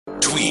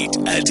Tweet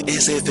at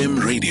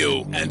SFM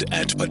Radio and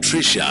at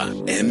Patricia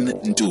M.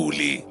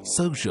 Nduli.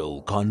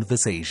 Social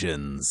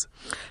Conversations.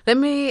 Let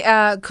me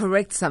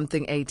correct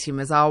something, A-Team,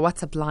 as our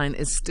WhatsApp line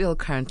is still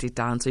currently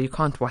down, so you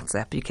can't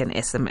WhatsApp, you can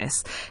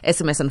SMS.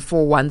 SMS on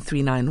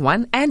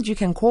 41391, and you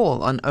can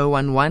call on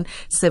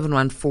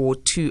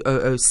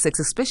 011-714-2006,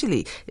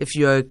 especially if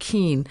you're a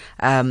keen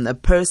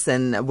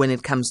person when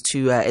it comes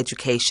to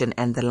education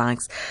and the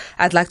likes.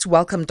 I'd like to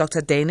welcome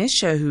Dr.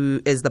 Danisch,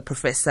 who is the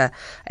professor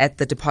at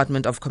the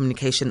Department of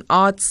Communication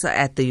Arts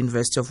at the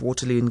University of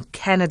Waterloo in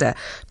Canada.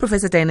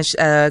 Professor Danisch,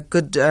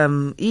 good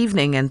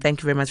evening, and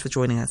thank you very much for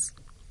joining us.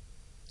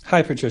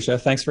 Hi, Patricia.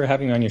 Thanks for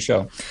having me on your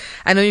show.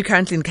 I know you're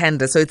currently in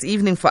Canada, so it's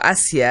evening for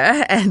us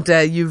here, and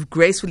you've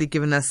gracefully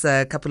given us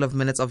a couple of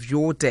minutes of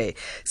your day.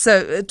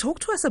 So talk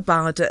to us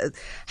about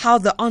how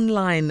the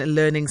online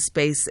learning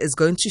space is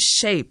going to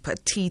shape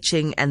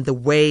teaching and the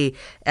way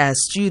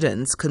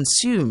students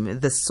consume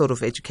this sort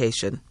of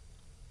education.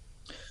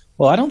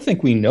 Well, I don't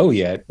think we know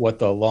yet what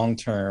the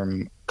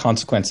long-term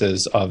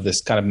consequences of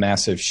this kind of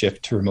massive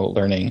shift to remote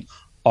learning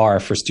are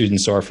for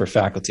students or for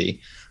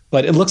faculty.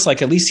 But it looks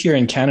like, at least here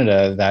in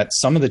Canada, that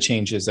some of the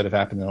changes that have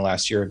happened in the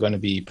last year are going to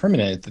be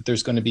permanent, that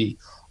there's going to be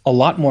a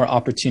lot more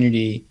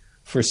opportunity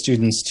for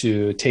students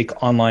to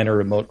take online or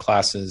remote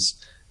classes,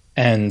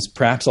 and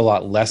perhaps a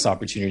lot less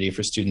opportunity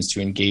for students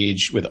to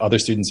engage with other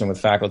students and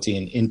with faculty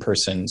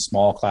in-person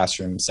small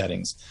classroom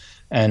settings.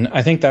 And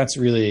I think that's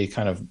really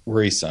kind of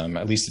worrisome.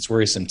 At least it's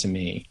worrisome to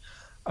me.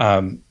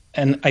 And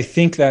I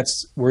think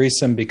that's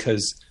worrisome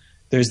because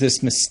there's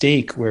this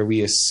mistake where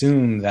we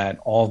assume that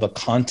all the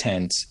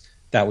content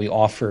that we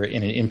offer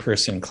in an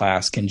in-person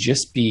class can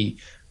just be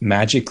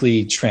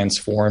magically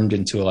transformed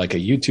into like a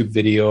YouTube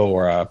video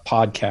or a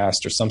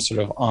podcast or some sort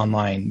of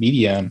online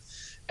medium,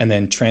 and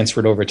then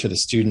transferred over to the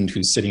student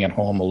who's sitting at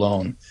home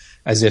alone,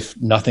 as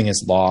if nothing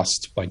is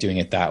lost by doing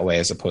it that way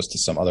as opposed to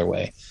some other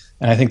way.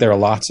 And I think there are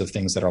lots of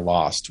things that are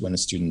lost when a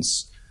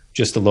student's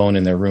just alone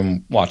in their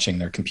room watching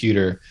their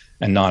computer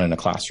and not in a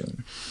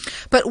classroom.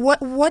 But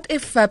what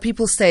if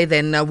people say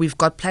then we've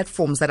got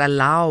platforms that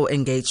allow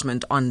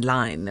engagement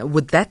online?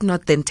 Would that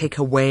not then take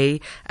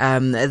away,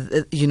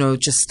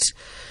 just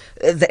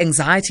the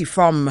anxiety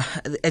from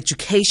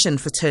education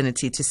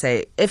fraternity to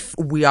say, if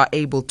we are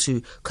able to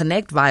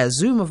connect via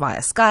Zoom or via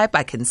Skype,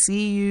 I can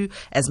see you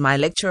as my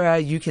lecturer,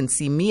 you can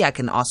see me, I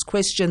can ask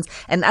questions,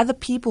 and other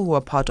people who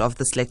are part of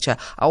this lecture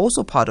are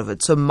also part of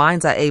it, so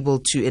minds are able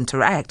to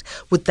interact.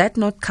 Would that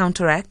not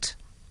counteract?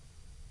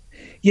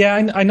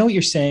 Yeah, I know what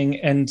you're saying,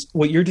 and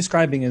what you're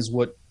describing is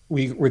what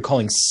we're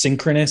calling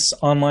synchronous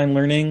online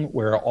learning,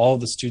 where all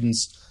the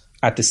students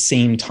at the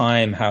same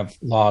time have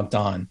logged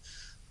on.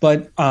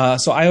 But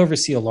so I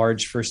oversee a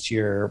large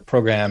first-year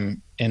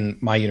program in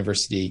my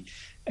university,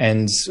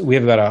 and we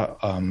have about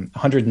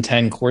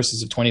 110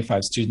 courses of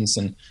 25 students,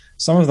 and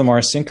some of them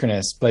are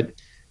synchronous. But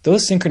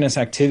those synchronous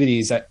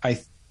activities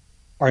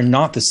are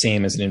not the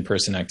same as an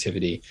in-person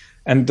activity.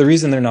 And the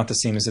reason they're not the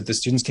same is that the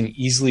students can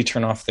easily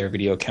turn off their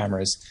video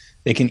cameras.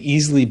 They can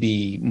easily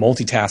be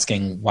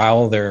multitasking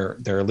while they're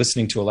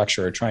listening to a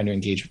lecture or trying to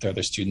engage with their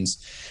other students.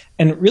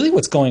 And really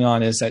what's going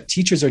on is that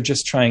teachers are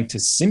just trying to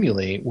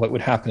simulate what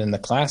would happen in the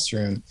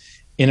classroom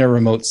in a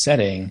remote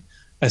setting,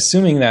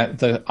 assuming that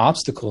the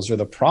obstacles or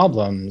the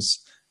problems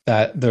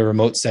that the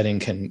remote setting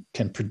can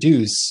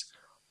produce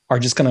are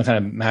just going to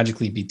kind of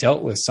magically be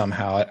dealt with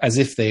somehow, as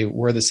if they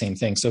were the same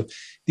thing. So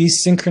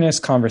these synchronous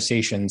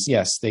conversations,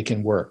 yes, they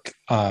can work,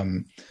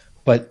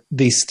 but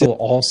they still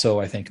also,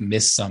 I think,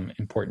 miss some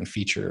important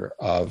feature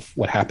of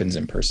what happens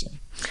in person.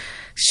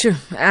 Sure.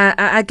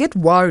 I get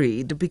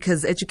worried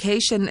because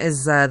education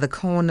is the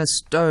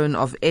cornerstone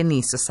of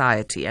any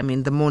society. I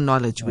mean, the more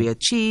knowledge we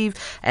achieve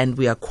and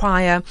we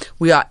acquire,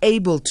 we are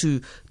able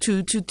to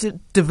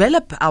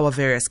develop our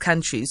various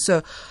countries.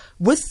 So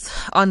with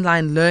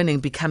online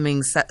learning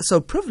becoming so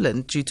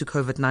prevalent due to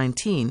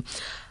COVID-19,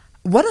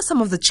 what are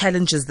some of the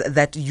challenges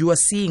that you are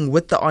seeing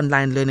with the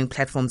online learning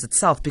platforms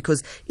itself?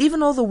 Because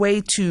even all the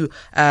way to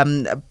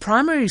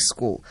primary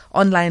school,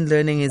 online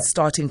learning is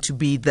starting to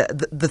be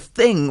the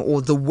thing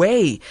or the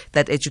way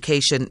that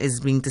education is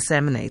being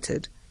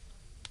disseminated.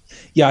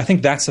 Yeah, I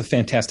think that's a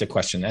fantastic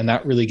question. And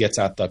that really gets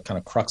at the kind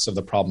of crux of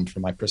the problem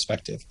from my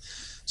perspective.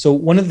 So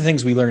one of the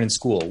things we learn in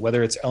school,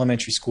 whether it's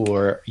elementary school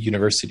or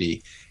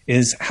university,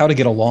 is how to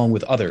get along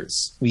with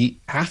others. We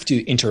have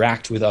to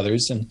interact with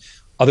others, and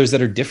others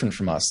that are different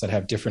from us, that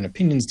have different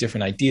opinions,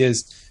 different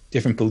ideas,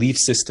 different belief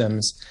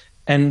systems.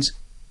 And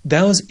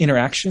those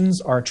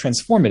interactions are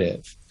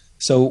transformative.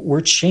 So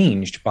we're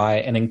changed by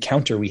an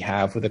encounter we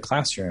have with a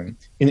classroom,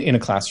 in a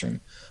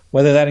classroom,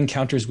 whether that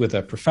encounters with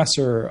a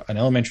professor, an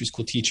elementary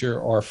school teacher,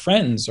 or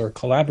friends or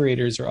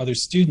collaborators or other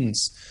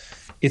students.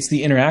 It's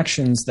the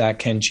interactions that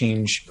can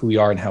change who we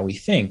are and how we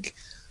think.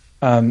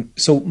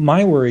 So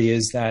my worry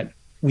is that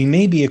we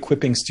may be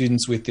equipping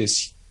students with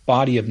this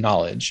body of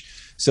knowledge.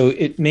 So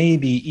it may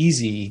be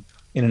easy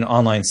in an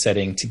online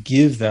setting to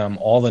give them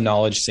all the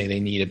knowledge, say, they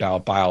need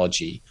about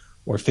biology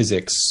or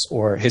physics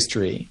or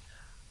history.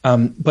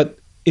 But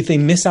if they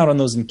miss out on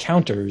those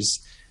encounters,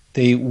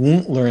 they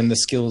won't learn the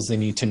skills they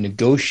need to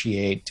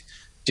negotiate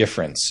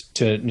difference,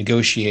 to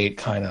negotiate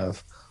kind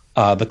of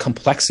the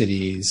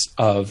complexities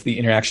of the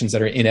interactions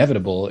that are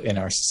inevitable in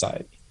our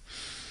society.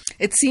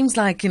 It seems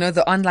like,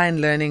 the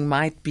online learning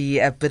might be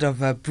a bit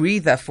of a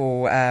breather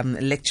for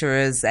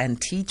lecturers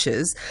and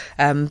teachers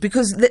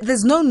because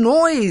there's no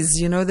noise,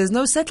 there's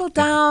no settle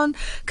down,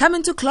 come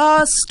into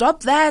class,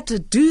 stop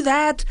that, do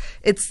that.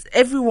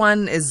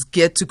 Everyone is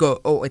geared to go,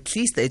 at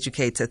least the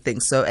educator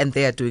thinks so, and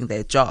they are doing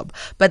their job.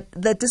 But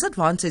the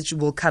disadvantage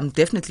will come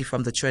definitely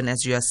from the children,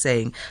 as you are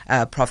saying,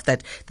 Prof,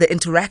 that the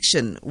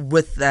interaction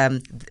with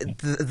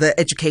the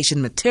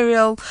education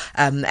material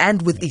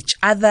and with each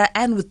other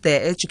and with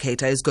their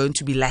educator is going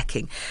to be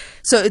lacking.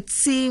 So it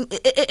seems,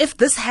 if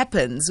this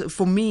happens,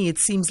 for me, it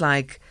seems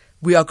like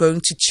we are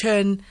going to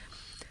churn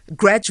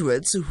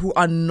graduates who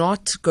are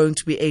not going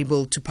to be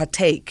able to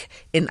partake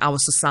in our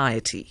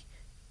society.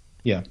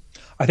 Yeah,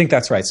 I think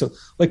that's right. So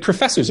like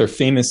professors are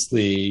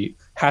famously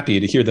happy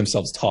to hear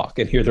themselves talk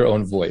and hear their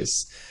own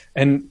voice.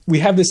 And we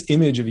have this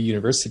image of a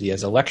university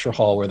as a lecture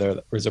hall where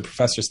there's a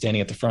professor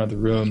standing at the front of the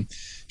room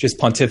just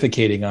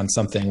pontificating on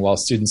something while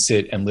students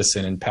sit and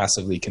listen and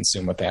passively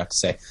consume what they have to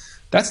say.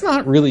 That's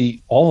not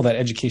really all that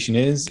education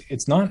is.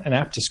 It's not an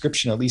apt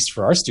description, at least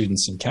for our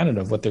students in Canada,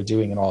 of what they're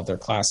doing in all of their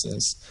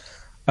classes.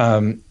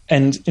 And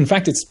in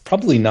fact, it's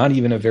probably not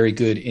even a very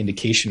good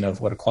indication of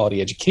what a quality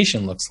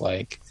education looks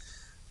like.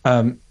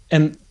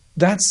 And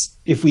that's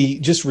if we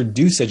just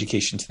reduce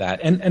education to that.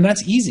 And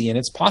that's easy, and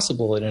it's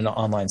possible in an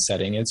online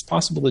setting. It's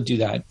possible to do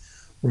that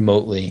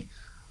remotely.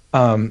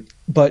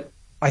 But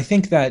I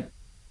think that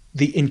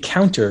the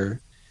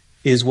encounter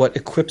is what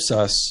equips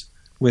us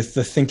with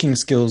the thinking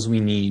skills we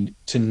need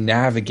to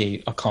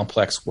navigate a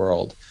complex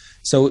world.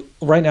 So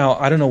right now,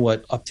 I don't know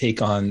what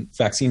uptake on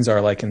vaccines are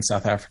like in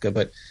South Africa,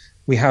 but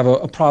we have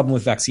a problem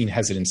with vaccine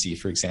hesitancy,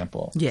 for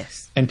example.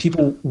 Yes. And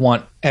people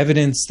want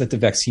evidence that the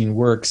vaccine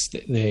works.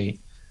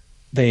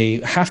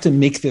 They have to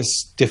make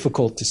this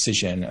difficult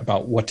decision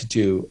about what to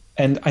do.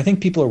 And I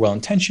think people are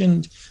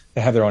well-intentioned.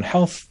 They have their own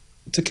health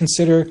to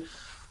consider,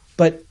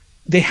 but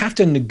they have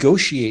to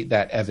negotiate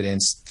that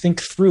evidence,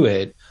 think through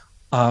it,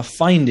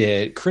 find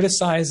it,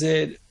 criticize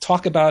it,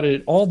 talk about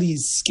it, all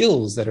these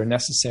skills that are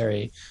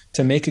necessary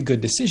to make a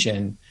good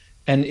decision.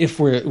 And if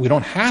we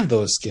don't have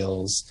those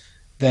skills,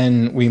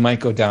 then we might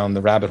go down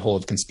the rabbit hole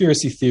of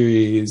conspiracy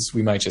theories.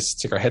 We might just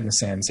stick our head in the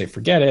sand and say,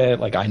 forget it.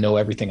 Like, I know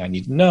everything I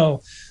need to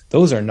know.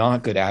 Those are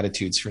not good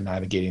attitudes for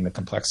navigating the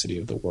complexity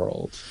of the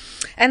world.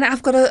 And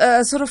I've got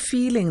a sort of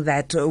feeling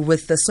that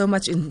with so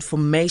much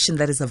information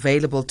that is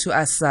available to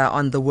us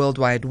on the World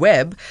Wide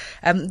Web,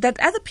 that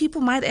other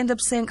people might end up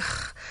saying,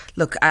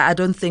 look, I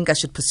don't think I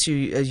should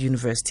pursue a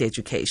university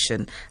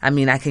education. I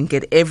mean, I can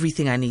get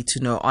everything I need to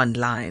know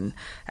online.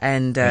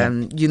 And,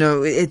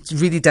 it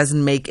really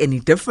doesn't make any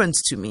difference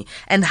to me.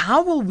 And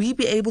how will we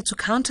be able to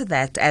counter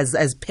that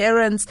as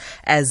parents,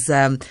 as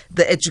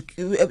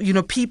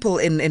people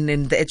in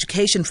the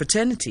education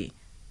fraternity?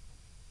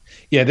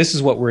 Yeah, this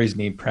is what worries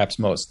me perhaps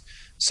most.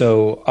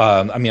 So,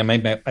 I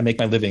make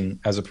my living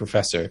as a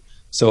professor.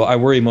 So I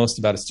worry most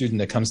about a student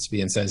that comes to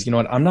me and says, you know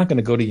what, I'm not going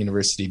to go to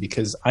university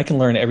because I can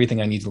learn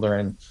everything I need to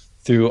learn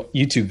through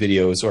YouTube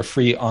videos or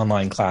free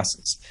online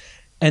classes.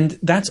 And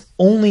that's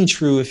only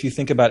true if you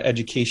think about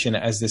education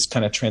as this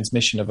kind of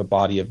transmission of a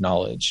body of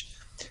knowledge.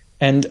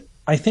 And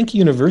I think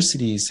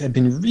universities have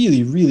been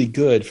really, really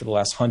good for the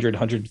last 100,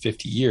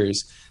 150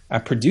 years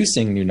at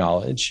producing new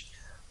knowledge.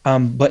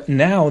 But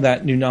now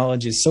that new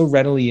knowledge is so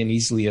readily and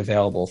easily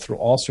available through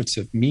all sorts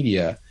of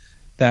media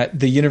that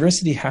the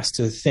university has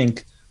to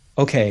think,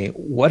 okay,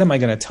 what am I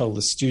going to tell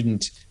the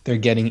student they're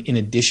getting in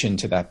addition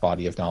to that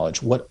body of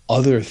knowledge? What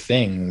other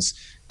things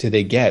do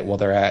they get while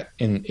they're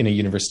in a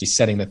university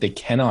setting that they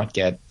cannot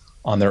get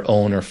on their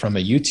own or from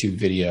a YouTube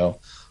video?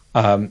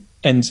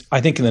 And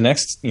I think in the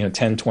next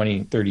 10,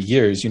 20, 30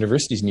 years,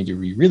 universities need to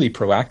be really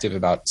proactive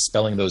about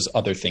spelling those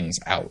other things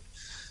out,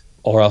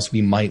 or else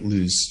we might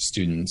lose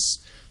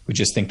students who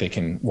just think they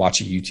can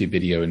watch a YouTube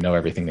video and know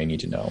everything they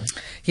need to know.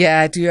 Yeah,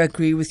 I do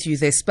agree with you.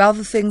 They spell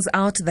the things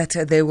out that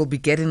they will be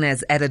getting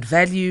as added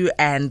value,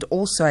 and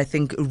also I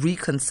think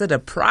reconsider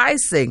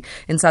pricing.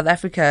 In South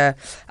Africa,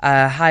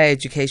 higher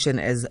education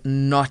is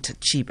not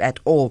cheap at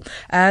all.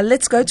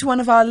 Let's go to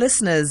one of our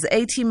listeners.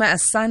 Atima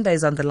Asanda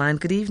is on the line.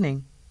 Good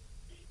evening.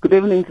 Good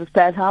evening,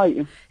 Sister. How are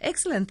you?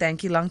 Excellent,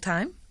 thank you. Long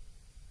time?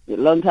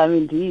 Long time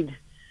indeed.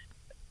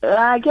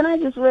 Can I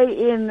just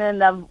weigh in?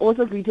 And I've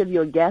also greeted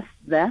your guests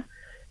there.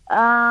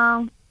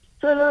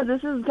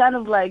 This is kind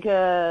of like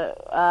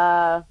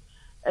an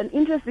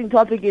interesting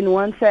topic in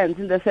one sense,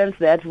 in the sense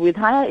that with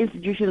higher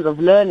institutions of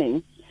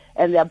learning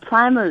and their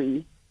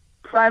primary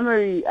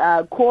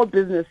core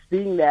business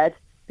being that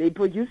they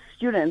produce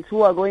students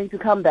who are going to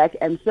come back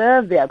and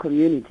serve their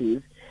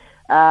communities,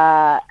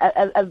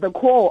 as the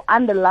core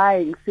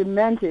underlying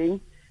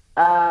cementing,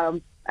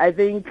 I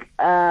think,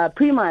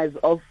 premise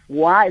of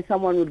why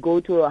someone would go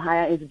to a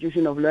higher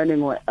institution of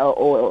learning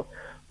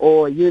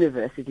or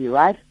university,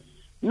 right?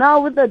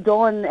 Now, with the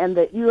dawn and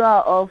the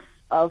era of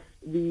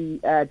the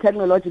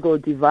technological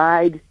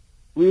divide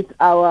with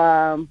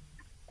our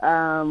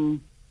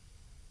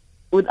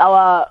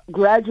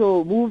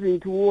gradual moving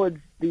towards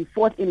the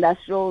fourth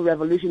industrial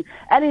revolution,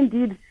 and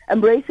indeed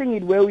embracing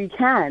it where we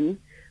can,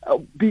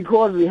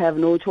 because we have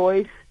no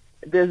choice.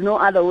 There's no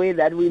other way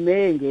that we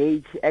may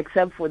engage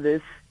except for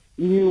this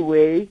new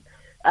way.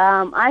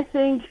 I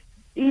think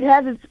it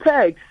has its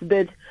perks,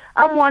 but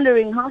I'm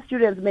wondering how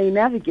students may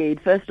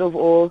navigate, first of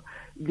all,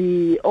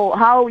 or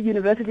how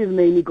universities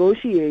may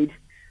negotiate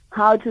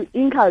how to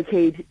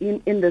inculcate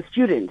in the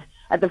student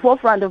at the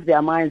forefront of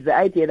their minds the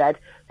idea that,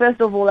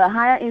 first of all, a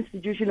higher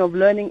institution of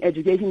learning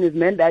education is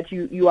meant that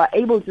you are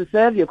able to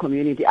serve your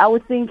community. I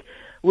would think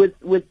with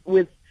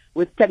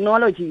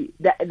technology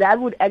that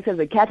would act as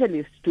a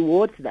catalyst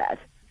towards that.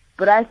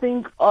 But I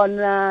think on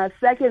a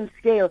second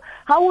scale,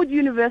 how would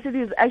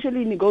universities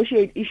actually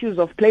negotiate issues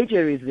of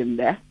plagiarism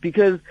there?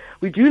 Because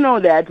we do know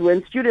that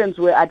when students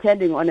were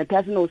attending on a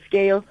personal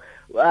scale,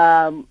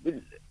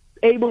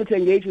 able to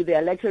engage with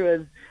their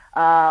lecturers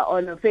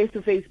on a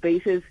face-to-face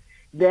basis,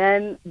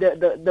 then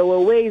there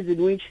were ways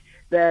in which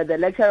the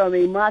lecturer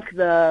may mark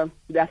the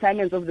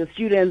assignments of the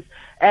students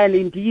and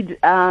indeed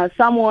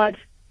somewhat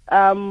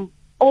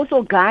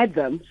also guide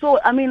them. So,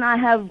 I mean, I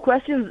have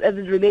questions as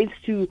it relates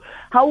to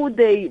how would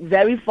they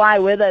verify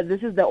whether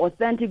this is the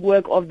authentic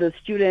work of the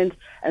student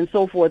and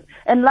so forth.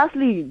 And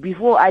lastly,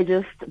 before I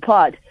just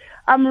part,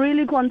 I'm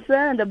really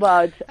concerned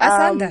about...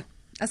 Asanda.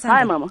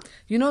 Hi, Mama.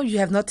 You know, you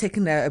have not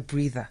taken a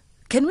breather.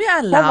 Can we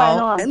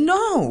allow...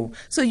 No.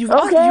 So you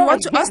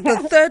want to ask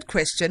the third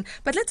question,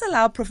 but let's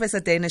allow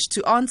Professor Danisch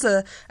to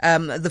answer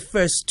the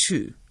first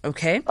two,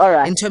 okay? All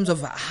right. In terms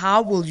of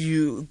how will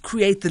you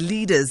create the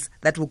leaders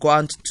that will go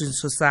out to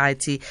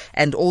society,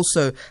 and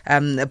also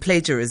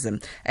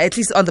plagiarism. At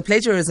least on the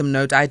plagiarism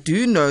note, I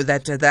do know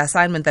that the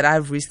assignment that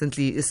I've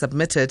recently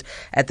submitted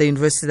at the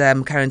university that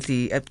I'm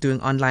currently doing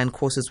online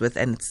courses with,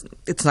 and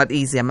it's not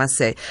easy, I must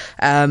say,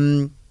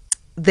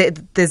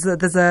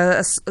 there's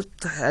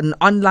an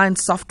online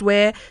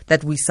software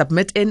that we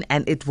submit in,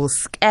 and it will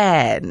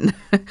scan.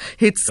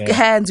 It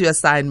scans your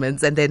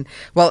assignments, and then,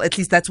 well, at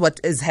least that's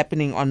what is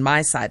happening on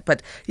my side.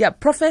 But yeah,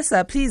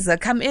 Professor, please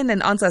come in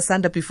and answer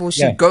Sanda before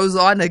she goes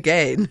on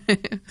again.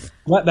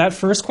 Well, that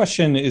first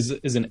question is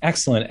an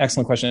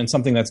excellent question, and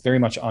something that's very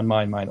much on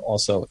my mind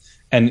also.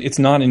 And it's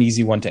not an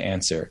easy one to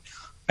answer.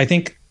 I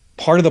think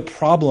part of the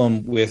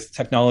problem with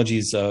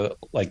technologies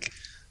like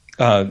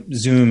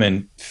Zoom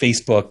and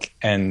Facebook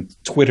and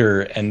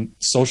Twitter and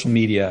social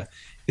media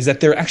is that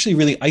they're actually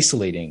really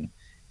isolating.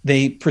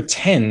 They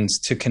pretend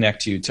to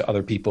connect you to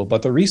other people,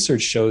 but the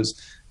research shows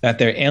that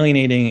they're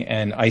alienating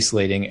and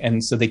isolating,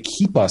 and so they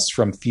keep us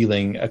from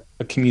feeling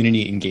a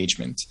community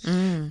engagement.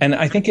 And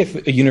I think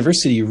if a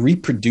university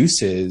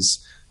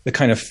reproduces the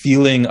kind of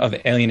feeling of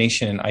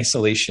alienation and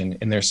isolation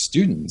in their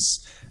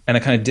students and a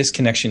kind of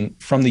disconnection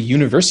from the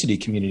university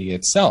community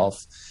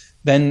itself,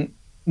 then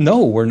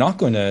no, we're not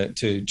going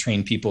to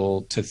train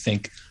people to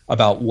think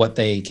about what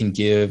they can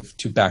give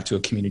back to a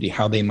community,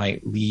 how they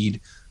might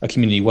lead a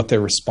community, what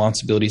their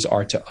responsibilities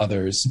are to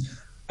others.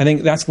 I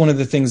think that's one of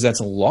the things that's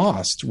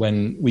lost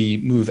when we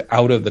move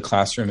out of the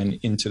classroom and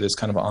into this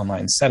kind of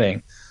online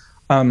setting.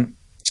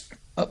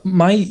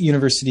 My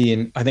university,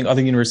 and I think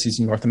other universities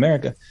in North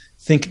America,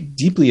 think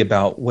deeply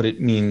about what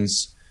it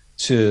means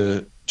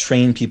to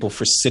train people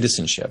for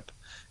citizenship.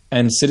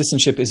 And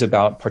citizenship is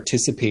about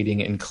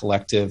participating in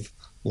collective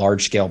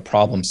large-scale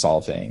problem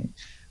solving.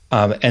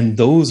 And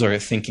those are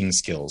thinking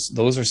skills.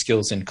 Those are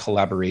skills in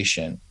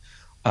collaboration.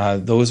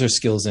 Those are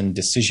skills in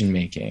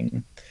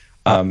decision-making.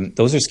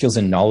 Those are skills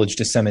in knowledge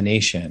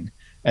dissemination.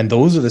 And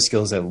those are the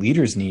skills that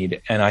leaders need.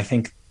 And I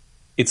think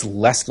it's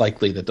less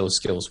likely that those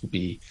skills will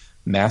be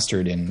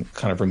mastered in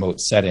kind of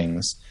remote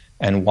settings,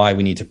 and why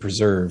we need to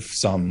preserve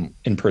some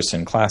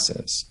in-person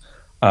classes.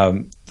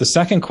 The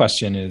second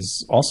question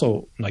is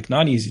also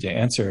not easy to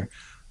answer.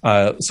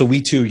 So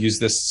we too use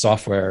this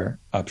software,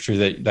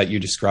 that you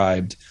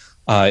described.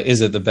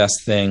 Is it the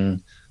best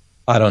thing?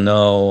 I don't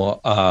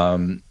know.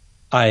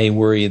 I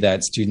worry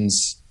that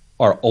students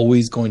are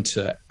always going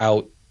to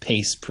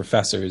outpace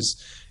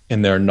professors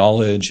in their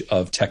knowledge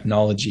of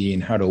technology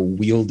and how to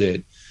wield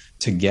it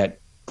to get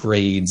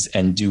grades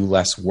and do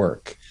less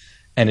work.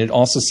 And it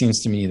also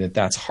seems to me that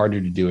that's harder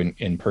to do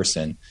in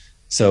person.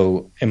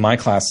 So in my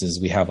classes,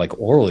 we have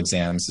oral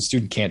exams. The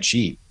student can't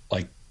cheat.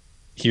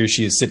 He or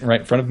she is sitting right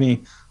in front of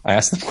me. I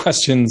ask them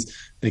questions.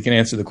 They can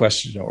answer the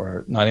question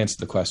or not answer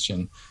the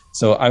question.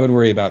 So I would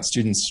worry about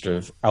students sort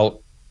of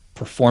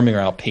outperforming or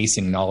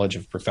outpacing knowledge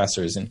of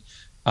professors and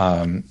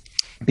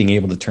being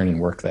able to turn in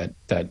work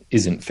that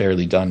isn't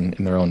fairly done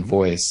in their own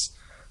voice.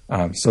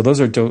 So those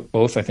are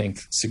both, I think,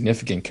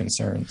 significant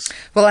concerns.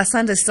 Well,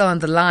 Asanda's still on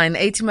the line.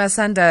 Atima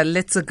Asanda,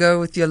 let's go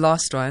with your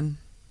last one.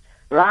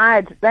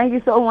 Right. Thank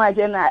you so much.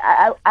 And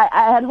I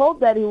had hoped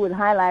that he would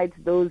highlight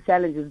those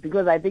challenges,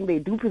 because I think they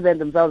do present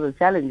themselves as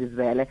challenges,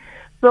 really.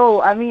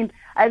 So, I mean,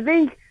 I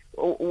think,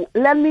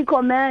 let me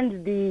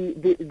commend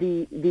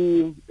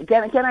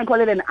can I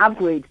call it an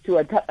upgrade to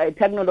a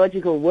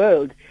technological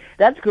world?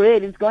 That's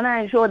great. It's going to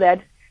ensure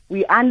that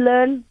we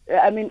unlearn.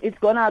 I mean, it's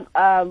going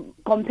to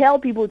compel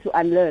people to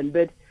unlearn.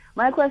 But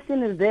my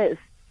question is this.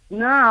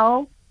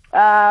 Now,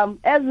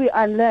 as we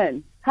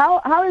unlearn,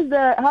 how is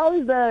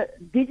the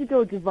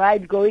digital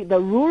divide going, the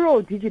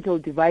rural digital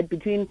divide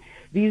between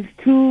these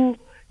two,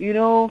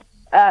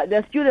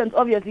 the students,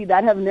 obviously,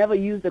 that have never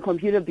used a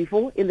computer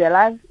before in their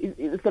lives.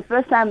 It's the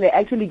first time they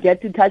actually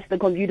get to touch the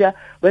computer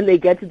when they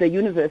get to the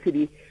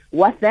university.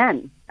 What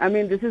then? I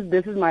mean, this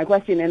is my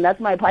question, and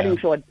that's my parting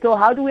shot. So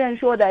how do we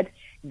ensure that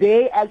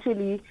they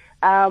actually,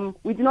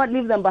 we do not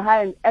leave them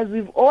behind, as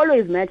we've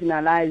always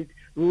marginalized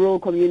rural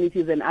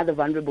communities and other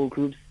vulnerable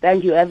groups?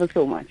 Thank you ever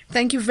so much.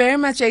 Thank you very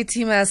much,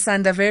 Atima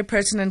Sanda. Very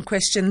pertinent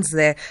questions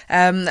there.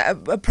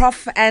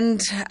 Prof,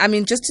 and I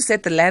mean, just to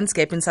set the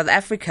landscape in South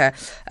Africa,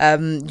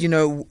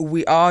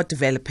 we are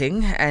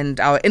developing, and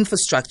our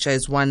infrastructure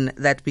is one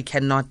that we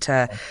cannot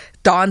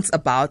dance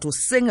about or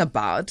sing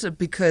about,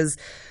 because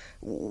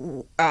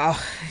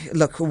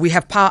look, we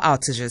have power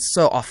outages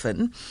so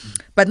often,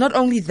 but not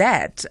only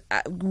that,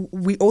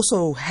 we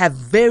also have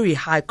very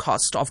high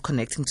cost of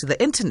connecting to the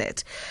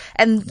internet.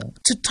 And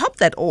to top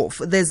that off,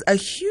 there's a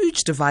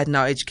huge divide in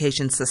our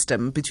education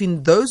system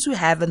between those who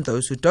have and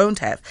those who don't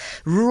have.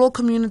 Rural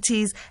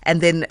communities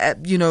and then,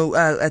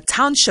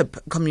 township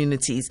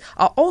communities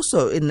are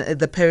also in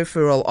the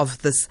peripheral of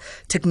this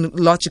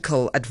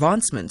technological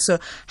advancement. So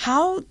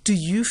how do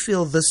you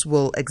feel this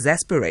will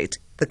exacerbate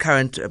the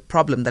current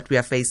problem that we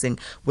are facing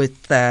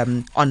with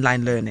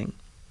online learning?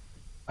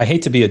 I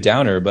hate to be a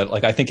downer,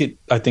 but I think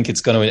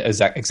it's going to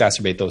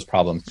exacerbate those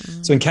problems.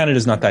 So in Canada,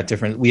 it's not that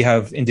different. We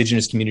have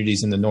Indigenous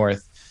communities in the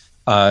north.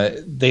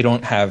 They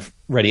don't have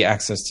ready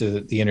access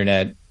to the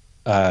internet.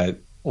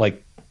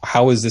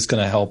 How is this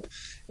going to help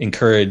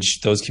encourage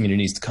those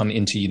communities to come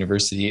into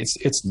university?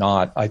 It's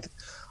not.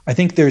 I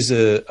think there's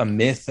a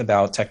myth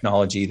about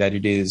technology that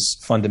it is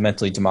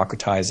fundamentally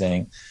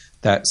democratizing,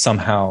 that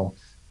somehow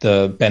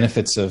the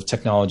benefits of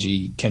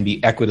technology can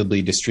be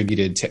equitably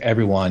distributed to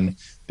everyone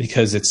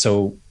because it's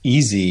so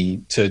easy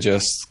to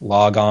just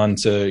log on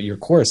to your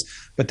course.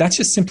 But that's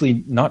just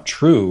simply not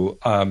true.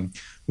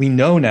 We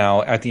know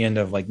now, at the end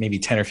of maybe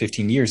 10 or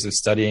 15 years of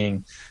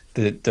studying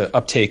the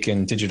uptake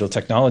in digital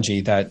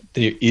technology, that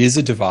there is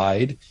a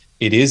divide.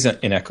 It is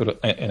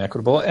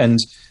inequitable, and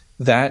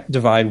that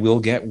divide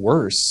will get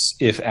worse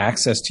if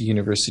access to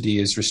university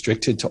is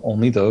restricted to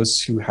only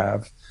those who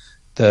have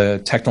the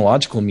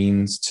technological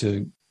means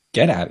to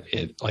get at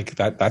it.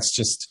 That's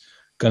just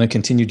going to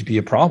continue to be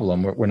a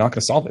problem. We're not going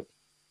to solve it.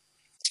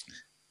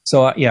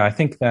 So I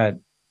think that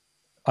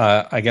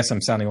I guess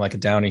I'm sounding like a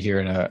downer here,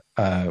 and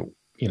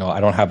I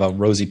don't have a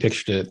rosy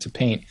picture to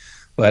paint,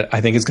 but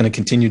I think it's going to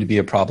continue to be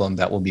a problem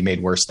that will be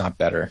made worse, not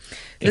better,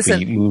 if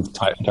we move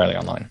entirely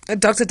online.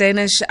 Dr.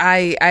 Danisch,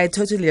 I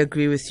totally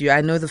agree with you.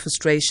 I know the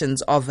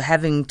frustrations of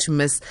having to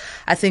miss.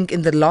 I think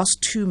in the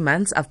last 2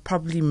 months, I've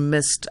probably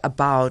missed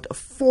about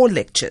 4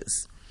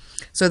 lectures.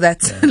 So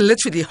that's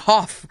literally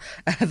half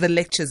the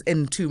lectures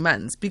in 2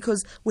 months,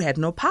 because we had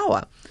no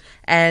power.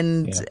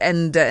 And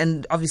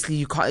obviously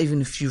you can't,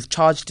 even if you've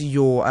charged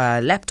your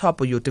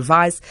laptop or your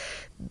device,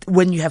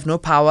 when you have no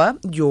power,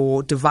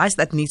 your device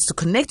that needs to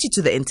connect you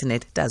to the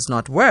internet does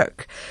not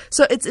work.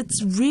 So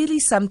it's really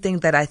something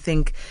that I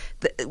think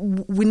that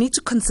we need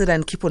to consider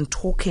and keep on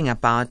talking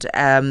about,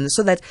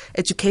 so that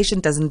education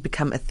doesn't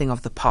become a thing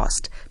of the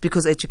past,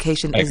 because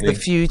education is the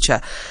future.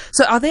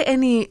 So are there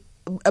any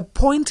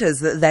pointers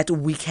that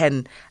we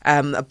can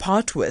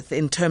part with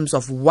in terms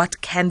of what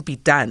can be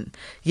done?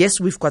 Yes,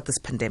 we've got this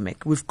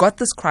pandemic. We've got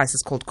this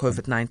crisis called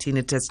COVID-19.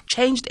 It has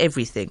changed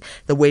everything.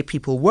 The way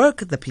people work,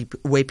 the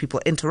way people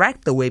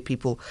interact, the way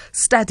people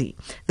study,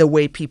 the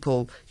way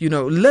people,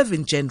 live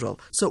in general.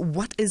 So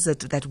what is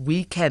it that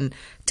we can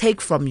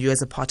take from you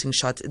as a parting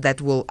shot that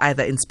will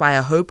either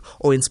inspire hope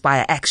or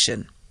inspire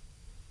action?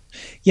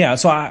 Yeah,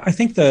 so I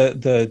think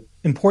the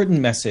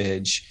important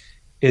message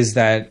is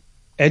that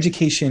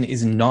education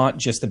is not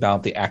just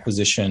about the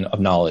acquisition of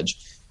knowledge.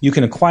 You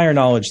can acquire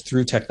knowledge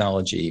through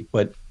technology,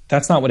 but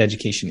that's not what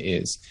education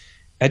is.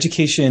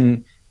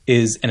 Education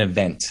is an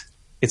event.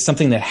 It's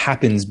something that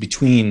happens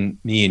between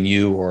me and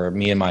you, or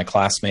me and my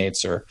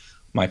classmates, or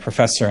my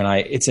professor and I.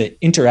 It's an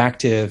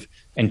interactive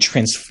and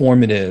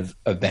transformative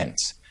event.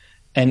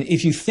 And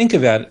if you think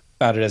about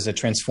it as a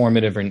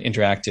transformative or an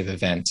interactive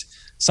event,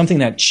 something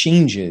that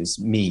changes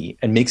me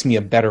and makes me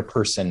a better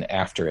person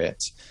after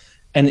it.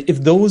 And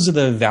if those are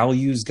the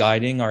values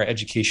guiding our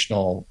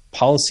educational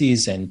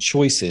policies and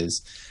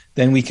choices,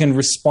 then we can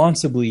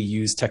responsibly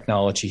use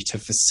technology to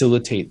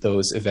facilitate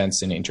those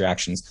events and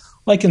interactions,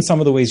 like in some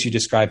of the ways you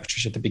described,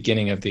 Patricia, at the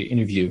beginning of the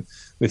interview,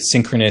 with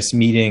synchronous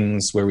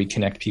meetings where we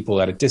connect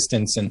people at a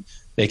distance and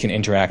they can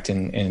interact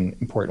in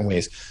important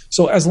ways.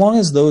 So as long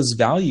as those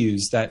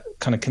values, that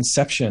kind of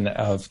conception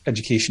of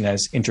education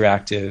as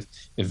interactive,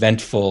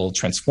 eventful,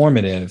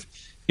 transformative,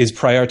 is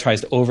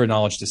prioritized over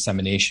knowledge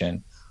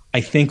dissemination, I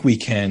think we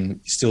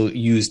can still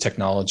use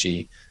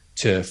technology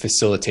to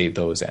facilitate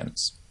those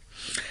ends.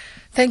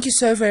 Thank you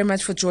so very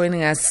much for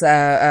joining us,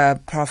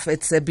 Prof.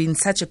 It's been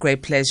such a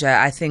great pleasure.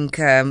 I think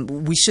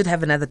we should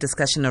have another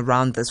discussion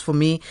around this. For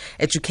me,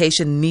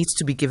 education needs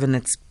to be given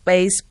its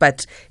space,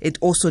 but it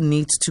also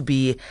needs to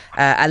be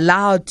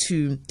allowed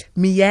to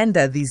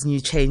meander these new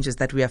changes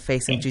that we are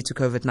facing due to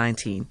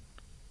COVID-19.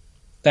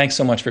 Thanks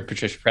so much,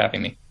 Patricia, for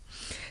having me.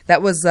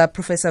 That was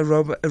Professor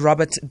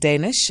Robert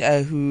Danisch,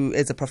 who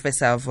is a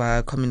professor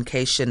of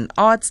communication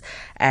arts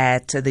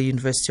at the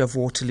University of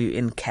Waterloo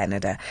in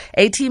Canada.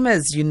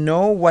 A-teamers, you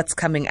know what's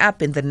coming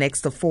up in the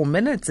next 4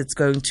 minutes. It's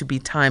going to be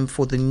time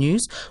for the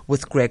news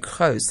with Greg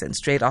Gross. And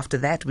straight after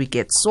that, we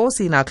get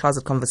saucy in our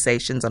closet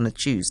conversations on a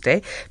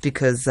Tuesday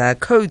because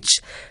Coach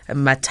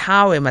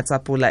Matawe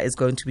Matsapula is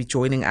going to be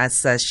joining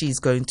us. She's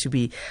going to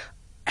be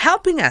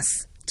helping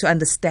us to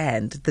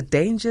understand the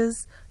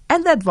dangers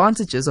and the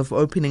advantages of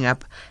opening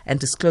up and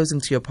disclosing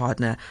to your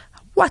partner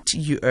what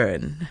you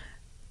earn.